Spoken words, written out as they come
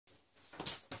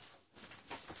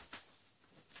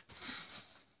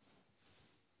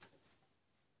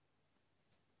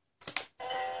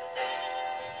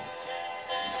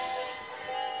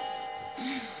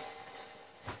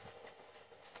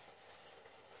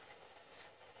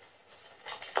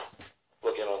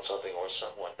want something or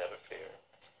someone, never fear.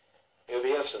 You'll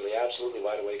be instantly, absolutely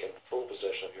wide awake and in full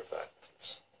possession of your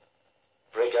faculties.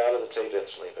 Break out of the tape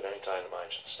instantly, but any time the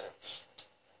mind should sense.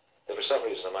 If for some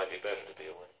reason it might be better to be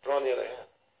awake. But on the other hand,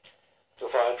 you'll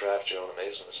find perhaps your own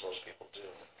amazement, as most people do,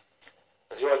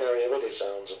 that the ordinary everyday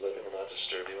sounds of living will not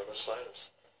disturb you in the slightest.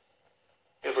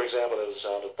 If, for example, there was the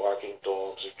sound of barking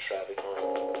dogs or traffic or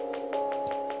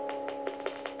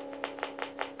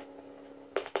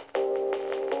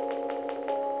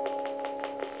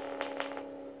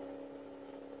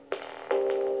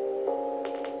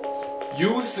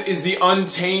youth is the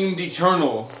untamed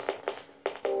eternal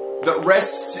that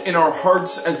rests in our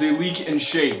hearts as they leak and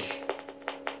shake.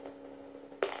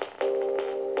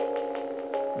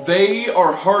 They,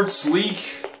 our hearts,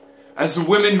 leak as the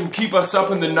women who keep us up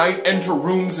in the night enter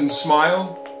rooms and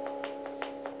smile,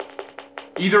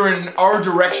 either in our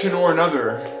direction or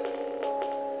another.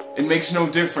 It makes no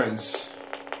difference.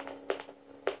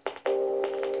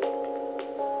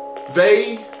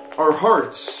 They, our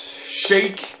hearts,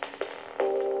 shake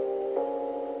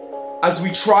as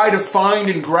we try to find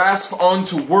and grasp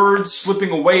onto words slipping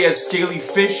away as scaly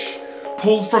fish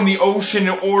pulled from the ocean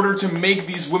in order to make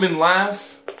these women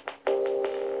laugh,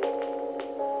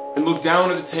 and look down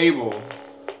at the table,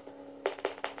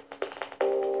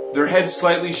 their heads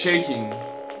slightly shaking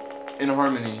in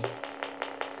harmony.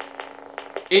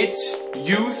 It,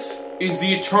 youth, is the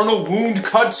eternal wound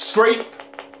cut straight.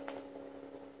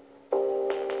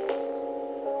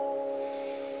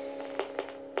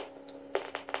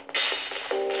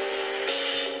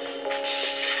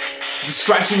 The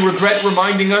scratching regret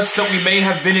reminding us that we may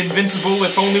have been invincible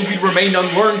if only we'd remained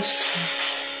unlearnt.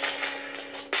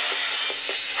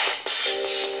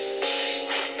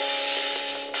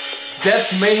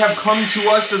 Death may have come to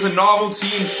us as a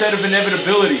novelty instead of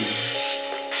inevitability.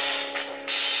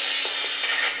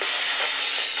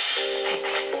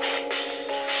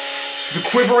 The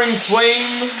quivering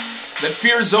flame that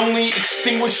fears only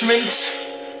extinguishment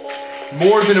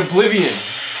more than oblivion.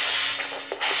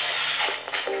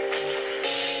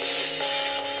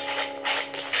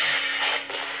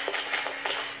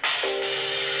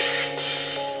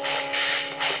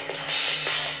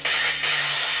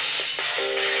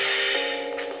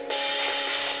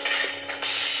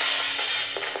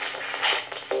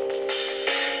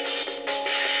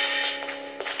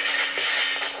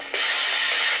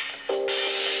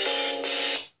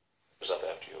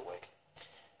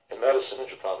 Medicine, as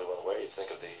you're probably well aware, you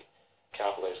think of the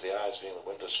capillaries of the eyes being the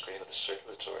window screen of the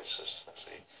circulatory system. As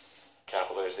the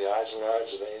capillaries of the eyes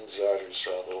enlarge, the veins, the arteries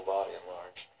throughout the whole body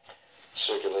enlarge.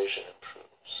 Circulation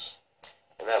improves.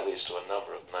 And that leads to a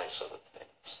number of nice other things.